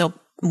home as a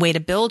way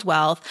to build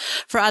wealth,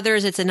 for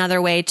others, it's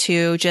another way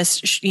to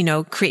just,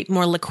 create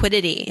more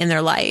liquidity in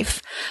their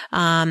life.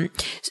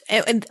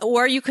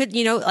 Or you could,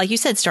 like you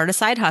said, start a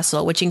side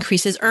hustle, which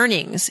increases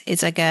earnings.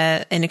 It's like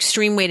an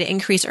extreme way to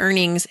increase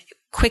earnings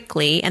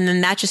quickly. And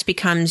then that just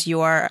becomes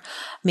your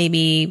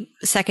maybe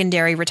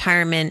secondary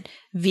retirement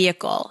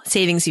vehicle,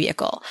 savings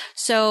vehicle.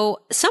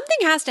 So something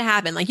has to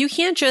happen. Like you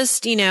can't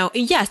just,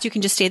 yes, you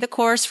can just stay the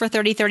course for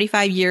 30,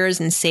 35 years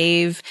and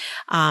save.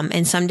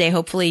 And someday,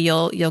 hopefully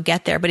you'll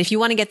get there. But if you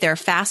want to get there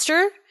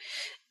faster,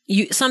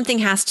 something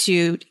has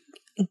to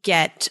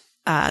get,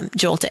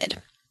 jolted.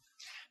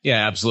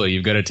 Yeah, absolutely.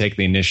 You've got to take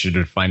the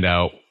initiative to find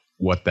out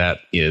what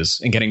that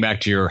is. And getting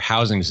back to your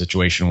housing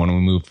situation, when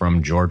we moved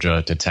from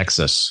Georgia to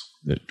Texas,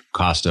 the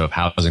cost of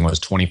housing was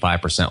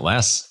 25%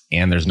 less,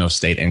 and there's no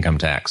state income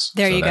tax.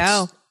 There you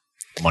go.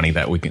 Money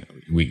that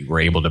we were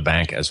able to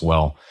bank as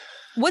well.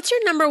 What's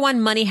your number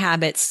one money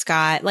habit,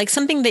 Scott? Like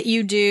something that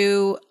you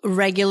do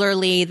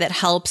regularly that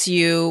helps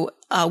you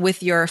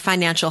with your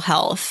financial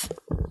health?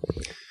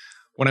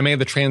 When I made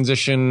the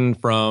transition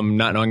from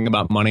not knowing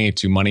about money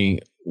to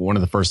money, one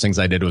of the first things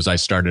I did was I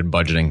started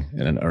budgeting.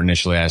 And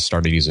initially I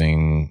started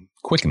using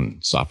Quicken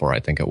software, I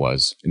think it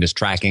was, and just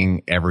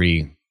tracking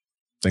every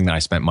thing that I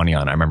spent money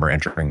on. I remember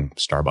entering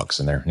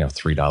Starbucks in there,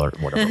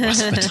 $3, whatever it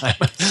was at the time,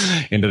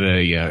 into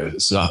the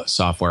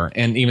software.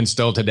 And even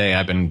still today,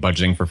 I've been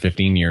budgeting for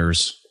 15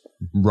 years,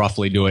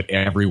 roughly do it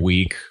every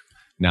week.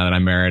 Now that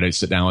I'm married, I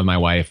sit down with my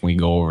wife and we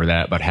go over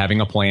that. But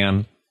having a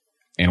plan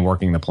and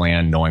working the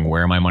plan, knowing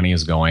where my money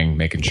is going,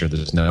 making sure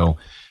there's no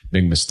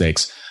big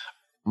mistakes.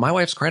 My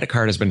wife's credit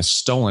card has been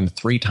stolen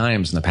 3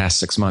 times in the past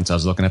 6 months. I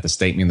was looking at the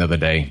statement the other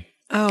day.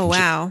 Oh,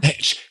 wow.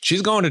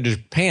 She's going to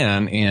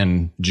Japan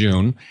in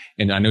June,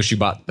 and I know she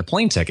bought the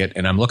plane ticket,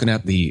 and I'm looking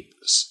at the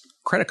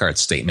credit card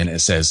statement. It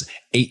says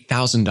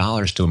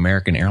 $8,000 to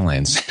American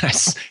Airlines. I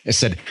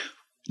said,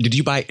 did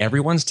you buy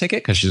everyone's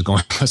ticket? Because she's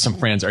going with some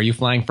friends. Are you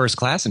flying first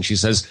class? And she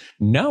says,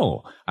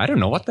 no, I don't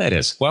know what that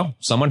is. Well,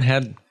 someone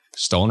had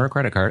stolen her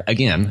credit card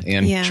again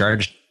and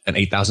charged an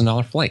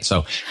 $8,000 flight.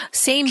 So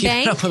same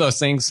bank. Up with those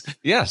things.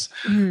 Yes.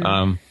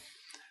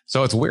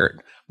 So it's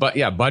weird. But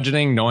yeah,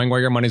 budgeting, knowing where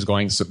your money's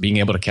going, so being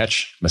able to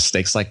catch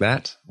mistakes like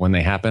that when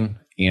they happen,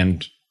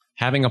 and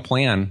having a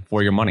plan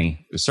for your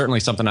money is certainly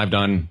something I've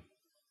done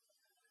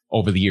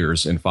over the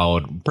years and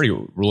followed pretty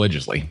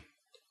religiously.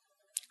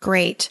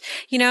 Great.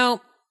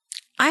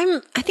 I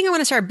think I want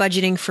to start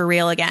budgeting for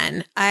real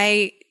again.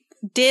 I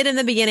did in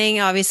the beginning,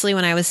 obviously,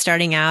 when I was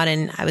starting out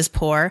and I was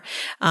poor,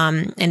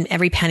 and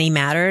every penny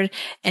mattered.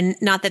 And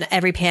not that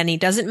every penny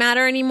doesn't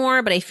matter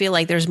anymore, but I feel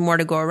like there's more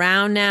to go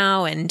around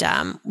now. And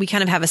we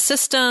kind of have a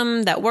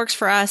system that works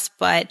for us.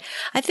 But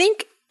I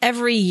think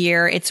every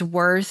year it's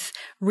worth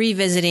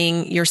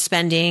revisiting your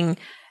spending,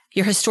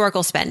 your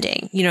historical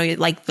spending,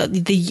 like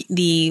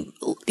the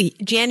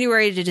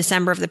January to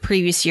December of the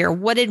previous year.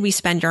 What did we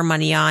spend our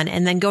money on?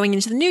 And then going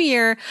into the new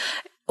year,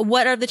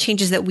 what are the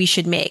changes that we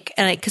should make?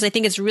 And because I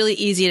think it's really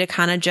easy to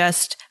kind of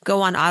just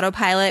go on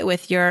autopilot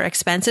with your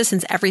expenses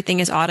since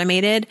everything is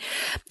automated.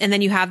 And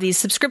then you have these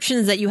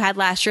subscriptions that you had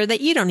last year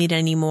that you don't need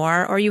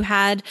anymore, or you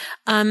had,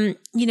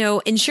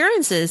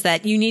 insurances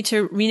that you need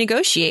to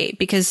renegotiate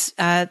because,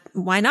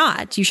 why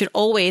not? You should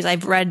always,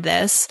 I've read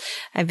this,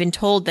 I've been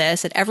told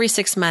this, that every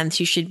 6 months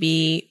you should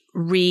be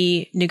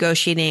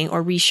renegotiating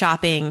or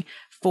reshopping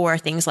for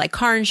things like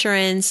car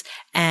insurance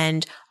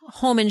and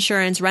home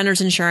insurance,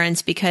 renter's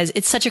insurance, because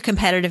it's such a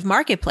competitive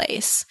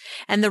marketplace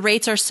and the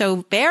rates are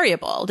so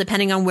variable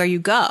depending on where you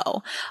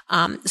go.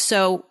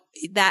 So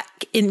that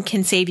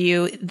can save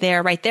you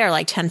right there,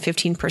 like 10,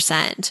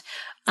 15%.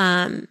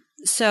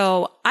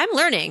 So I'm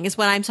learning is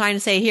what I'm trying to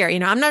say here.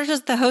 I'm not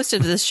just the host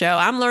of this show.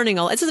 I'm learning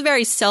this is a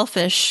very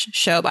selfish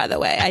show, by the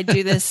way. I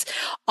do this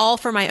all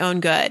for my own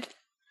good.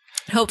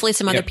 Hopefully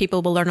some other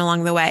people will learn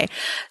along the way.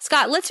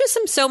 Scott, let's do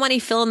some So Money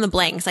fill in the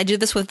blanks. I do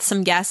this with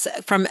some guests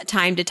from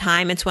time to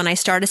time. It's when I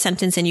start a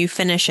sentence and you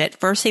finish it.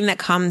 First thing that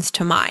comes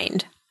to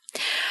mind.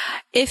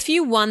 If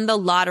you won the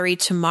lottery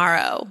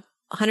tomorrow,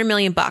 $100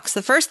 million,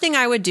 the first thing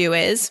I would do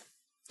is...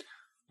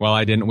 Well,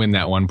 I didn't win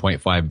that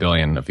 1.5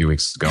 billion a few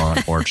weeks ago,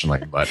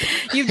 unfortunately, but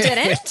you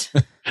didn't?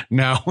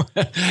 No.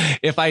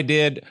 If I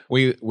did,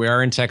 we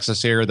are in Texas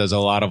here. There's a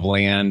lot of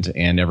land.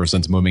 And ever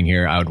since moving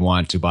here, I would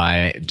want to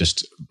buy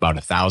just about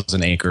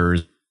 1,000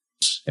 acres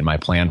in my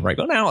plan right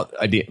now.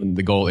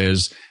 The goal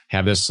is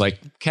have this like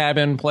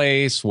cabin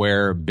place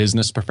where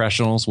business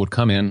professionals would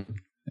come in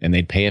and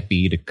they'd pay a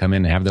fee to come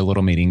in and have their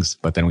little meetings.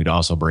 But then we'd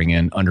also bring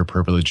in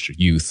underprivileged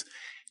youth.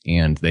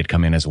 And they'd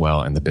come in as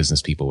well, and the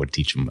business people would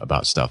teach them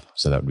about stuff.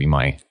 So that would be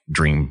my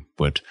dream,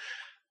 but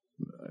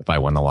if I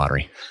won the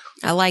lottery.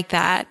 I like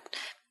that.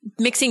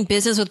 Mixing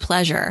business with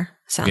pleasure,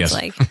 sounds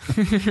like.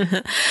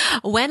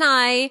 When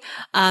I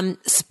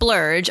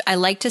splurge, I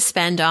like to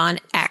spend on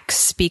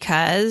X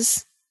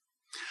because...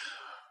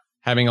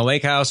 Having a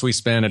lake house, we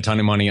spend a ton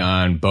of money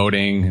on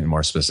boating, and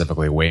more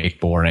specifically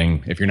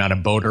wakeboarding. If you're not a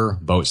boater,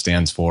 BOAT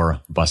stands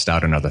for bust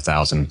out another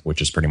 1,000,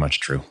 which is pretty much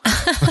true.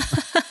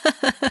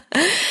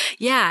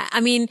 Yeah. I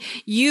mean,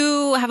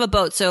 you have a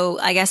boat, so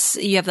I guess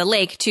you have the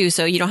lake too,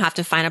 so you don't have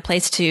to find a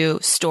place to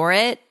store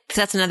it, because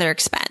that's another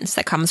expense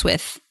that comes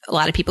with a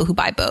lot of people who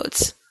buy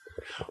boats.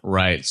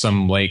 Right.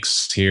 Some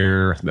lakes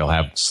here, they'll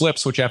have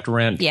slips, which you have to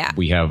rent. Yeah.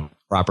 We have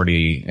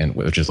property,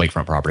 which is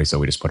lakefront property, so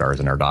we just put ours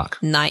in our dock.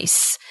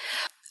 Nice.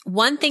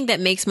 One thing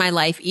that makes my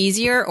life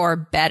easier or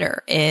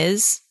better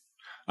is...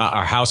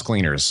 our house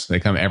cleaners. They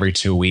come every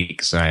 2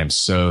 weeks. I am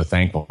so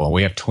thankful.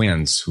 We have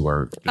twins who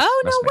are...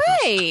 Oh, no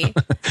way.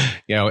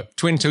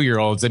 Twin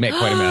 2-year-olds. They make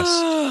quite a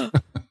mess.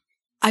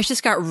 I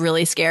just got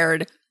really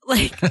scared.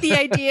 Like the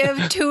idea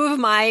of two of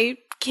my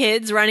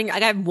kids running...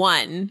 I have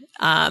one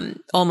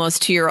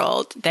almost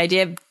 2-year-old. The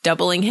idea of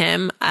doubling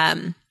him...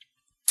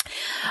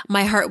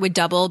 my heart would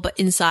double but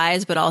in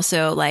size, but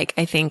also like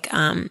I think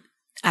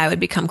I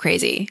would become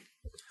crazy.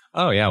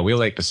 Oh, yeah. We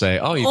like to say,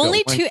 oh, you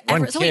only got two.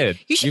 one kid.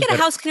 You should get a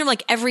house cleaner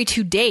like every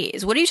 2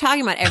 days. What are you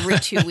talking about every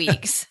 2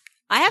 weeks?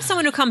 I have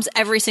someone who comes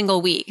every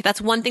single week. That's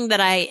one thing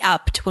that I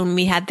upped when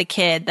we had the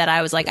kid that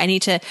I was like,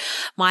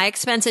 my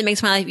expense that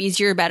makes my life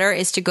easier or better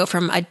is to go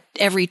from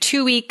every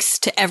 2 weeks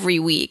to every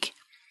week.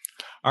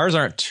 Ours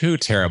aren't too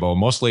terrible.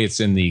 Mostly it's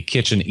in the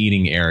kitchen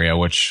eating area,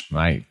 which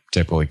I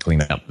typically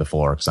clean up the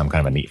floor because I'm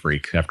kind of a neat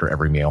freak after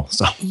every meal.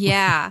 So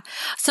yeah.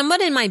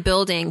 Someone in my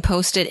building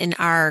posted in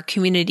our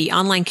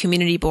online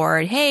community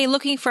board, hey,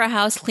 looking for a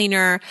house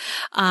cleaner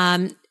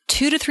 2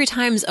 to 3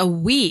 times a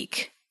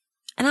week.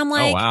 And I'm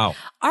like, oh, wow.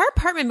 Our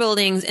apartment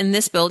buildings in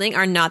this building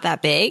are not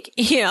that big,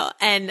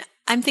 and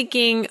I'm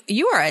thinking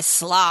you are a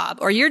slob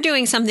or you're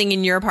doing something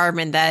in your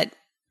apartment that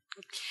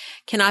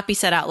cannot be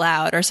said out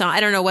loud or so.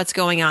 I don't know what's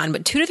going on,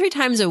 but 2 to 3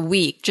 times a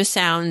week just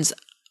sounds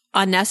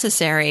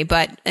unnecessary.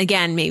 But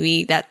again,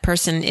 maybe that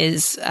person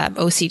is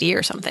OCD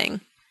or something.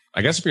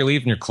 I guess if you're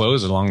leaving your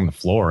clothes along the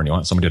floor and you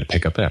want somebody to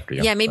pick up after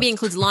you. Yeah, maybe it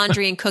includes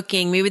laundry and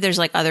cooking. Maybe there's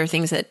like other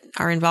things that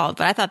are involved.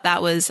 But I thought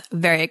that was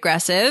very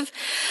aggressive.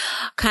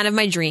 Kind of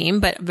my dream,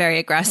 but very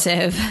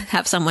aggressive.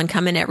 Have someone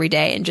come in every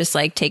day and just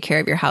like take care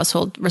of your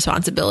household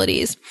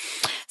responsibilities.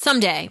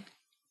 Someday.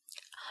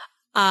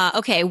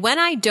 Okay, when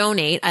I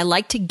donate, I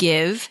like to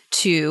give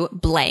to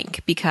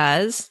blank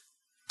because...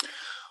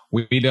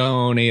 We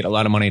donate a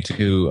lot of money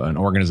to an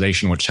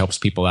organization which helps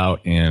people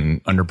out in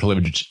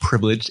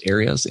underprivileged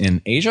areas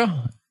in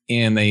Asia.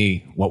 And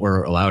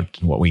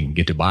what we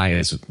get to buy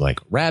is like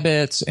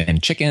rabbits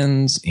and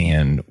chickens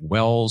and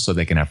wells so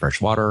they can have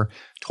fresh water,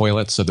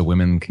 toilets so the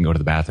women can go to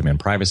the bathroom in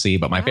privacy.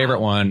 But my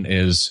favorite one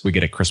is we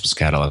get a Christmas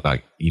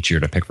catalog each year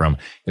to pick from,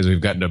 is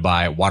we've gotten to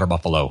buy water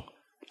buffalo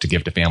to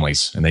give to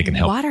families and they can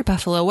help. Water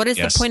buffalo. What is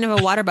the point of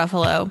a water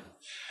buffalo?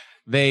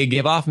 They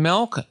give off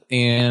milk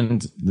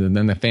and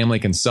then the family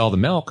can sell the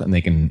milk and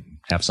they can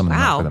have some of the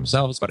milk for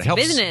themselves. But it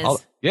helps. Business.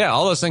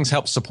 All those things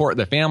help support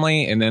the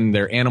family. And then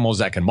they're animals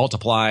that can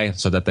multiply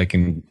so that they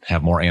can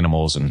have more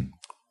animals and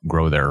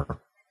grow their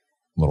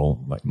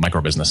little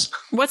micro business.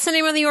 What's the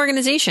name of the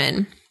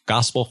organization?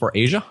 Gospel for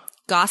Asia.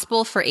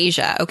 Gospel for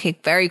Asia. Okay,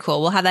 very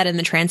cool. We'll have that in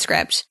the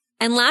transcript.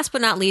 And last but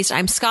not least,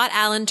 I'm Scott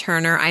Alan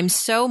Turner. I'm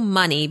so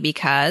money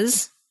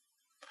because...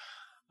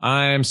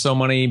 I'm so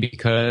money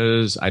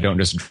because I don't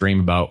just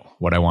dream about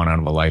what I want out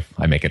of a life.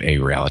 I make it a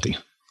reality.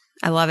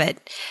 I love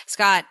it.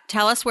 Scott,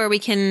 tell us where we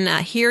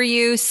can hear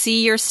you,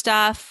 see your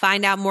stuff,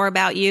 find out more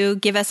about you.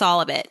 Give us all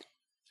of it.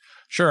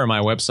 Sure. My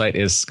website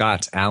is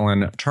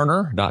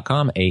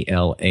scottallenturner.com,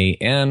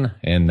 ALAN.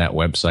 And that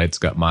website's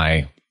got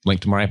my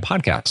link to my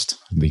podcast,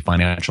 the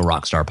Financial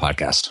Rockstar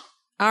Podcast.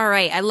 All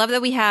right. I love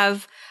that we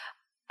have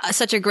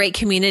such a great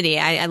community.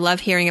 I love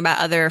hearing about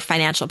other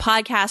financial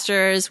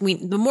podcasters.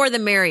 The more the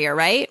merrier,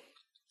 right?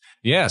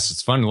 Yes,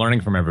 it's fun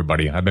learning from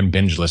everybody. I've been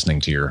binge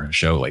listening to your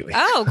show lately.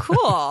 Oh, cool.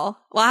 Well,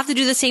 I'll have to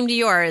do the same to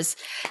yours.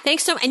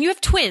 Thanks so much. And you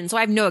have twins, so I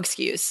have no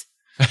excuse.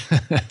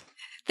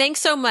 Thanks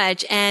so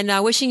much,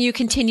 and wishing you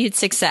continued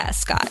success,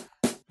 Scott.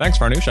 Thanks,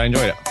 Farnoosh. I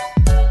enjoyed it.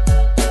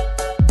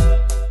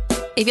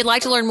 If you'd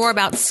like to learn more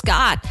about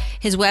Scott,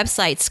 his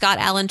website,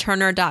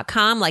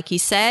 scottallenturner.com. Like he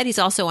said, he's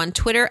also on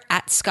Twitter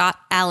at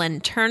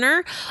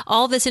scottallenturner.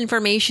 All this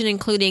information,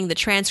 including the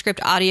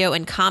transcript, audio,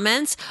 and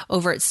comments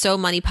over at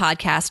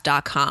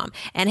somoneypodcast.com.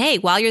 And hey,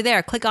 while you're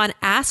there, click on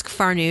Ask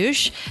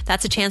Farnoosh.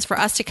 That's a chance for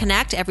us to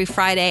connect. Every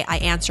Friday, I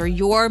answer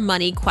your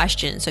money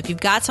questions. So if you've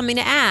got something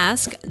to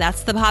ask,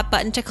 that's the hot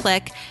button to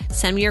click.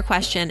 Send me your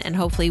question, and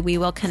hopefully we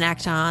will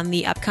connect on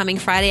the upcoming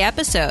Friday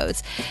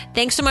episodes.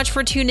 Thanks so much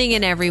for tuning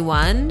in,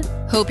 everyone.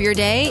 Hope your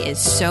day is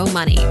so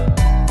money.